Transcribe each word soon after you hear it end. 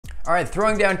All right,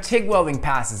 throwing down TIG welding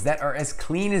passes that are as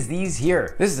clean as these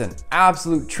here. This is an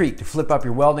absolute treat to flip up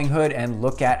your welding hood and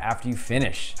look at after you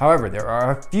finish. However, there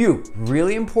are a few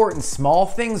really important small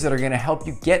things that are gonna help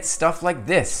you get stuff like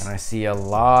this. And I see a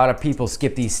lot of people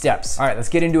skip these steps. All right, let's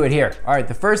get into it here. All right,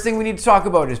 the first thing we need to talk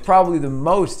about is probably the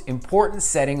most important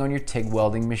setting on your TIG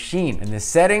welding machine. And this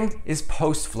setting is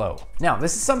post flow. Now,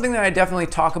 this is something that I definitely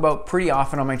talk about pretty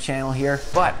often on my channel here,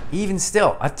 but even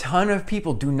still, a ton of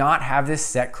people do not have this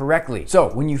set correctly. So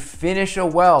when you finish a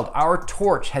weld, our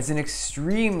torch has an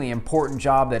extremely important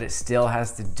job that it still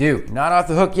has to do. You're not off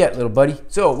the hook yet, little buddy.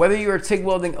 So whether you are TIG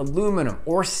welding aluminum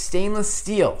or stainless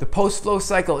steel, the post-flow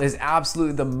cycle is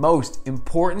absolutely the most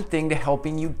important thing to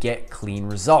helping you get clean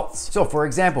results. So for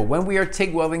example, when we are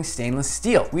TIG welding stainless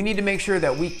steel, we need to make sure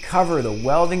that we cover the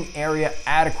welding area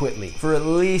adequately for at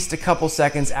least a couple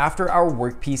seconds after our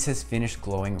workpiece has finished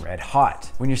glowing red hot.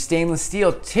 When your stainless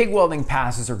steel TIG welding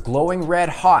passes are glowing red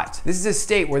hot, this is a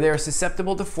state where they are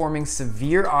susceptible to forming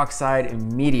severe oxide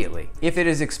immediately. If it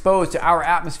is exposed to our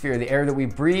atmosphere, the air that we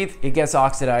breathe, it gets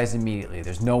oxidized immediately.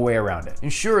 There's no way around it.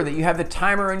 Ensure that you have the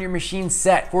timer on your machine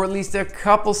set for at least a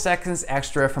couple seconds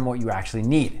extra from what you actually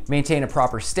need. Maintain a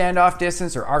proper standoff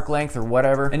distance or arc length or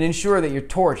whatever, and ensure that your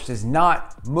torch does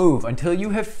not move until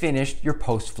you have finished your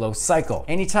post-flow cycle.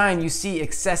 Anytime you see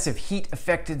excessive heat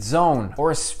affected zone, or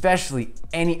especially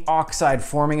any oxide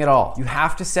forming at all, you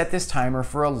have to set this timer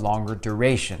for a longer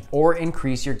duration or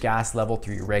increase your gas level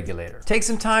through your regulator. Take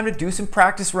some time to do some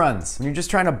practice runs. When you're just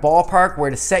trying to ballpark where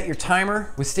to set your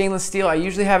timer, with stainless steel, I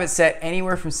usually have it set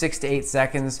anywhere from 6 to 8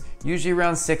 seconds. Usually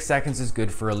around 6 seconds is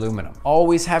good for aluminum.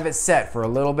 Always have it set for a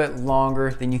little bit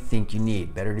longer than you think you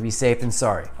need. Better to be safe than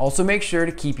sorry. Also make sure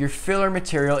to keep your filler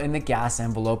material in the gas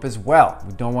envelope as well.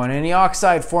 We don't want any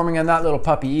oxide forming on that little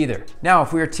puppy either. Now,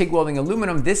 if we are TIG welding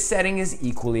aluminum, this setting is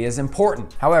equally as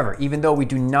important. However, even though we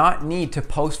do not need to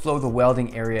post-flow the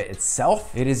welding area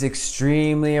itself, it is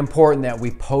extremely important that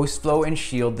we post-flow and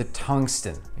shield the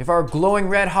tungsten. If our glowing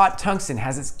red hot tungsten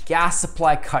has its gas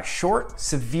supply cut short,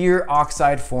 severe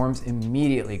oxide forms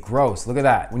immediately. Gross, look at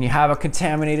that. When you have a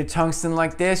contaminated tungsten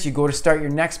like this, you go to start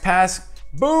your next pass,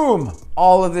 boom!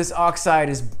 All of this oxide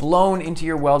is blown into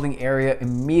your welding area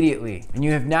immediately, and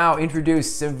you have now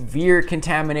introduced severe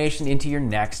contamination into your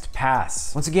next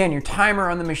pass. Once again, your timer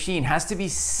on the machine has to be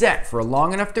set for a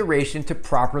long enough duration to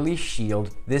properly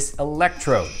shield this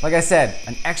electrode. Like I said,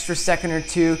 an extra second or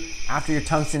two after your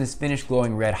tungsten is finished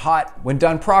glowing red hot. When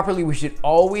done properly, we should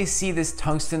always see this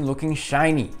tungsten looking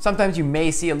shiny. Sometimes you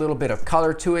may see a little bit of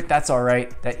color to it, that's all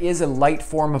right. That is a light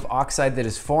form of oxide that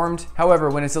is formed. However,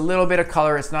 when it's a little bit of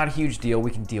color, it's not a huge deal,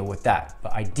 we can deal with that.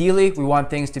 But ideally, we want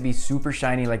things to be super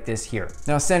shiny like this here.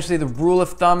 Now, essentially the rule of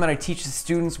thumb that I teach the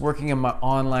students working in my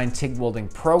online TIG welding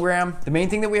program, the main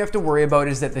thing that we have to worry about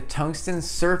is that the tungsten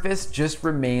surface just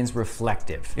remains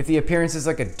reflective. If the appearance is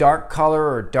like a dark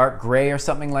color or dark gray or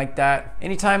something like that,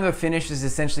 anytime the finish is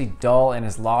essentially dull and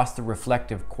has lost the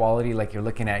reflective quality like you're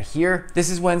looking at here,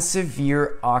 this is when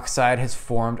severe oxide has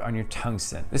formed on your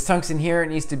tungsten. This tungsten here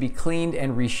needs to be cleaned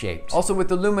and reshaped. Also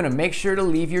with aluminum, make sure to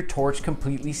leave your torch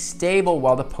completely stable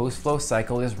while the post-flow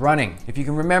cycle is running. If you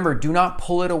can remember, do not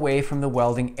pull it away from the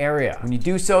welding area. When you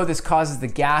do so, this causes the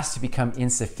gas to become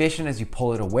insufficient as you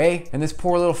pull it away, and this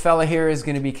poor little fella here is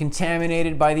going to be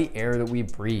contaminated by the air that we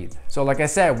breathe. So like I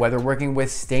said, whether working with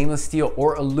stainless steel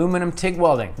or aluminum TIG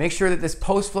welding, make sure that this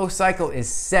post-flow cycle is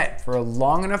set for a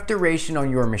long enough duration on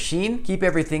your machine. Keep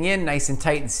everything in nice and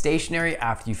tight and stationary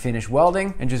after you finish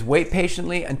welding, and just wait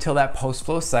patiently until that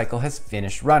post-flow cycle has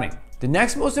finished running. The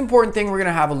next most important thing we're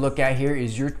gonna have a look at here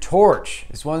is your torch.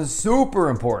 This one's super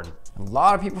important. A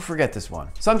lot of people forget this one.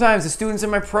 Sometimes the students in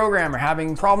my program are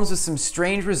having problems with some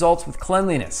strange results with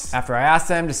cleanliness. After I ask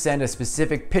them to send a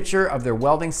specific picture of their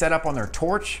welding setup on their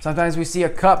torch, sometimes we see a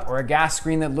cup or a gas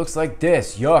screen that looks like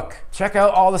this. Yuck. Check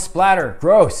out all the splatter.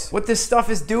 Gross. What this stuff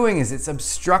is doing is it's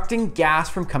obstructing gas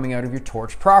from coming out of your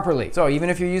torch properly. So even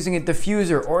if you're using a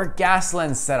diffuser or a gas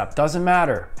lens setup, doesn't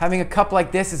matter. Having a cup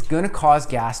like this is gonna cause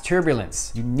gas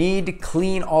turbulence. You need to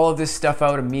clean all of this stuff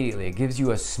out immediately. It gives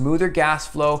you a smoother gas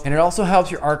flow, and it also helps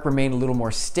your arc remain a little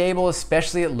more stable,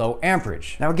 especially at low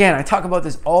amperage. Now again, I talk about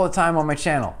this all the time on my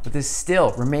channel, but this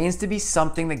still remains to be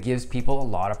something that gives people a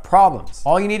lot of problems.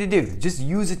 All you need to do, just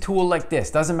use a tool like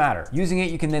this, doesn't matter. Using it,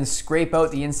 you can then scrape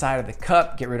out the inside of the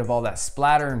cup, get rid of all that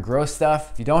splatter and gross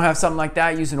stuff. If you don't have something like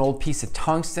that, use an old piece of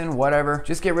tungsten, whatever.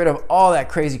 Just get rid of all that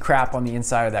crazy crap on the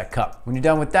inside of that cup. When you're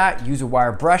done with that, use a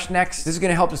wire brush next. This is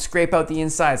gonna help to scrape out the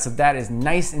inside so that is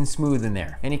nice and smooth in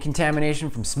there. Any contamination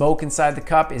from smoke inside the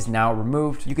cup is now now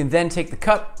removed. You can then take the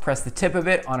cup, press the tip of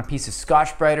it on a piece of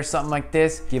Scotch-Brite or something like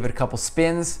this, give it a couple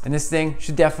spins, and this thing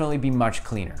should definitely be much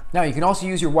cleaner. Now you can also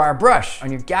use your wire brush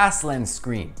on your gas lens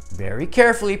screen. Very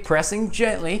carefully, pressing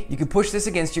gently, you can push this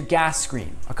against your gas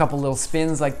screen. A couple little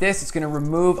spins like this, it's gonna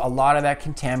remove a lot of that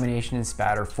contamination and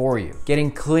spatter for you.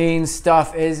 Getting clean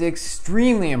stuff is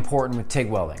extremely important with TIG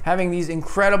welding. Having these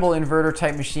incredible inverter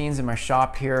type machines in my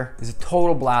shop here is a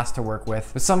total blast to work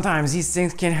with, but sometimes these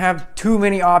things can have too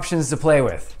many options to play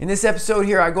with. In this episode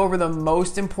here, I go over the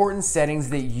most important settings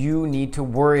that you need to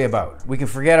worry about. We can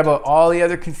forget about all the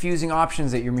other confusing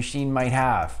options that your machine might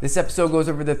have. This episode goes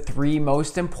over the 3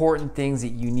 most important things that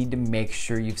you need to make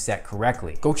sure you've set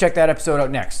correctly. Go check that episode out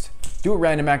next. Do a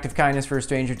random act of kindness for a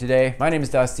stranger today. My name is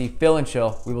Dusty. Fill and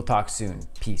chill. We will talk soon.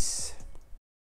 Peace.